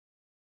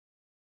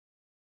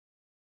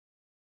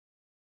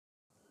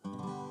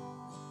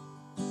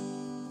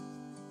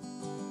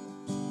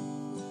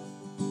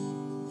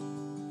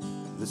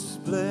the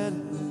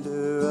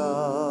splendor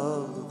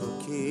of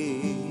a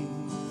king,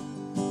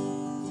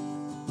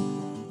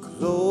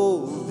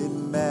 clothed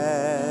in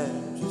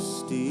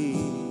majesty.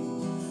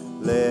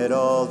 Let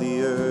all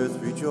the earth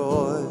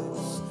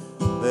rejoice,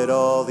 let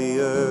all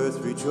the earth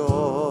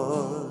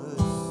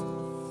rejoice.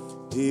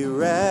 He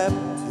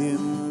wrapped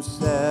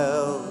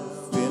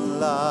himself in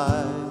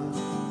light,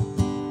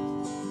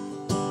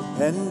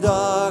 and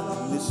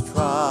darkness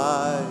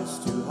tries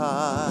to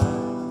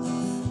hide,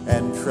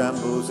 and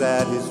trembles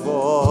at his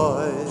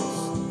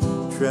voice,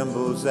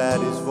 trembles at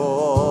his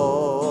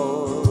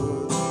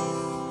voice.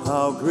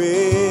 How great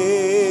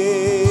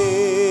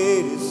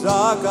is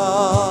our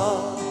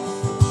God!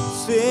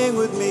 Sing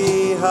with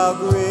me, how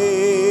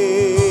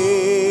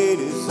great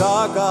is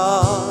our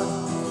God!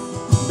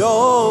 And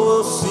all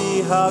will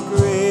see how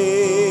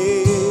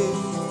great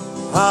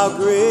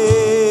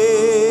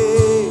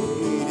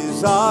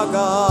is our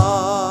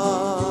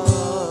God.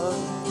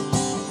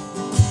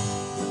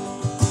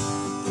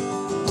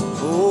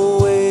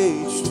 Oh,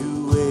 age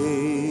to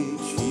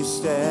age he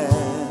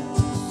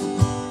stands,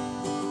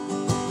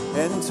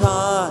 and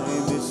time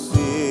is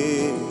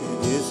in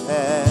his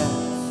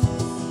hands,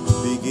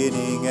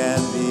 beginning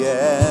and the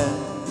end,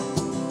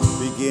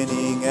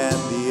 beginning and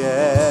the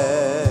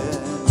end.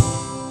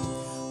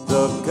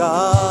 The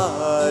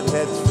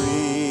Godhead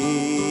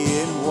three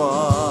in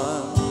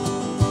one.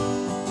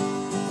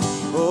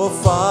 Oh,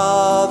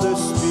 Father,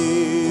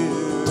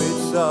 Spirit,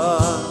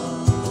 Son,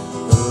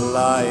 the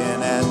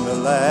Lion and the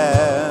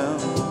Lamb,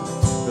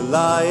 the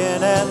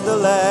Lion and the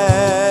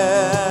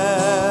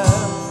Lamb.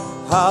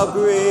 How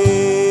great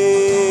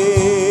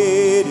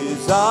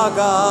is our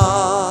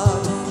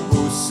God!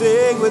 Oh,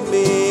 sing with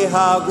me,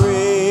 how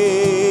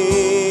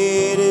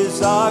great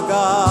is our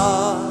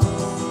God!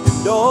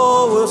 And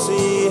all will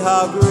see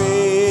how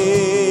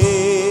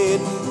great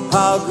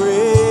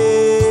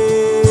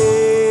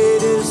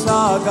is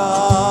our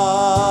God.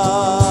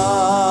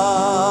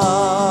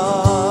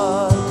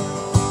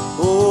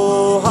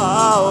 Oh,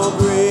 how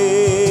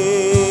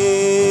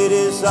great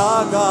is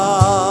our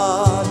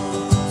God!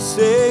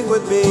 Sing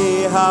with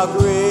me, how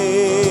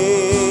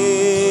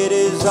great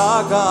is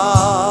our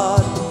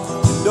God!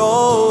 And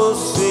all will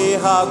see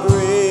how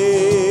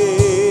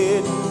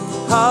great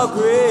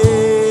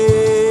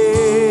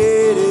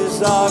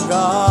is our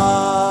God.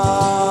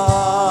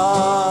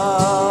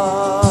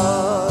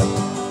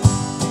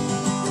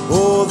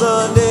 Oh,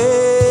 the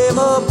name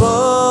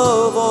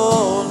above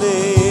all names,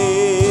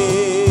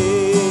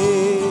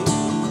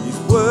 he's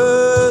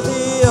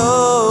worthy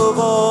of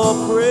all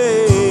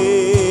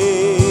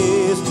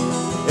praise,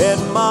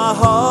 and my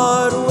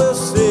heart will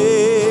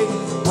sing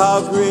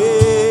how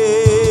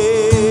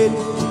great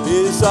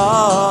is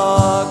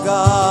our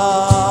God.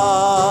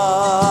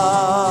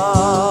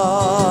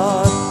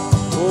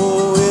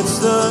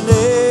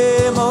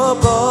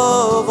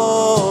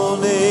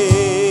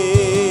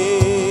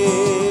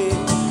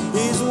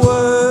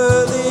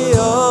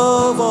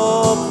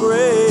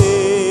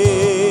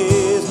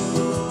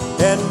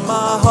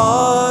 My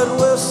heart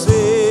will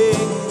sing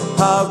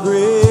how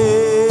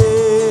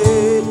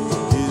great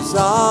is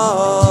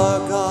our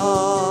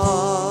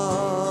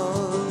God.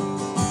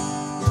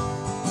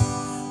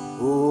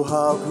 Oh,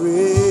 how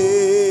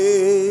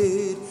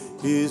great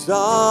is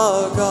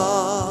our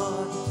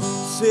God!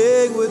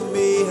 Sing with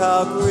me,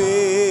 how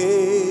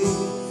great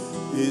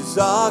is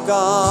our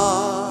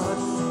God!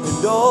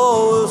 And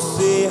all will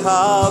see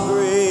how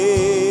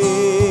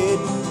great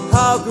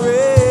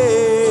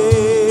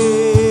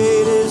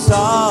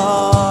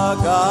our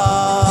God.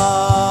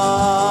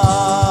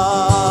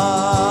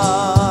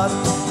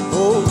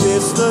 Oh,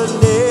 it's the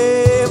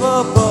name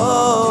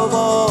above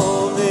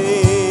all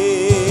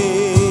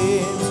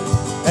names,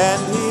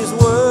 and he's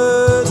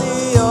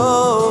worthy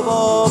of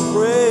all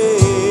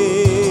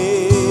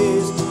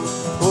praise.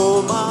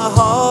 Oh, my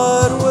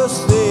heart will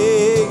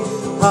sing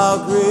how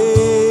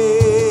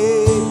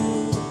great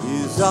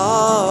is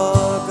our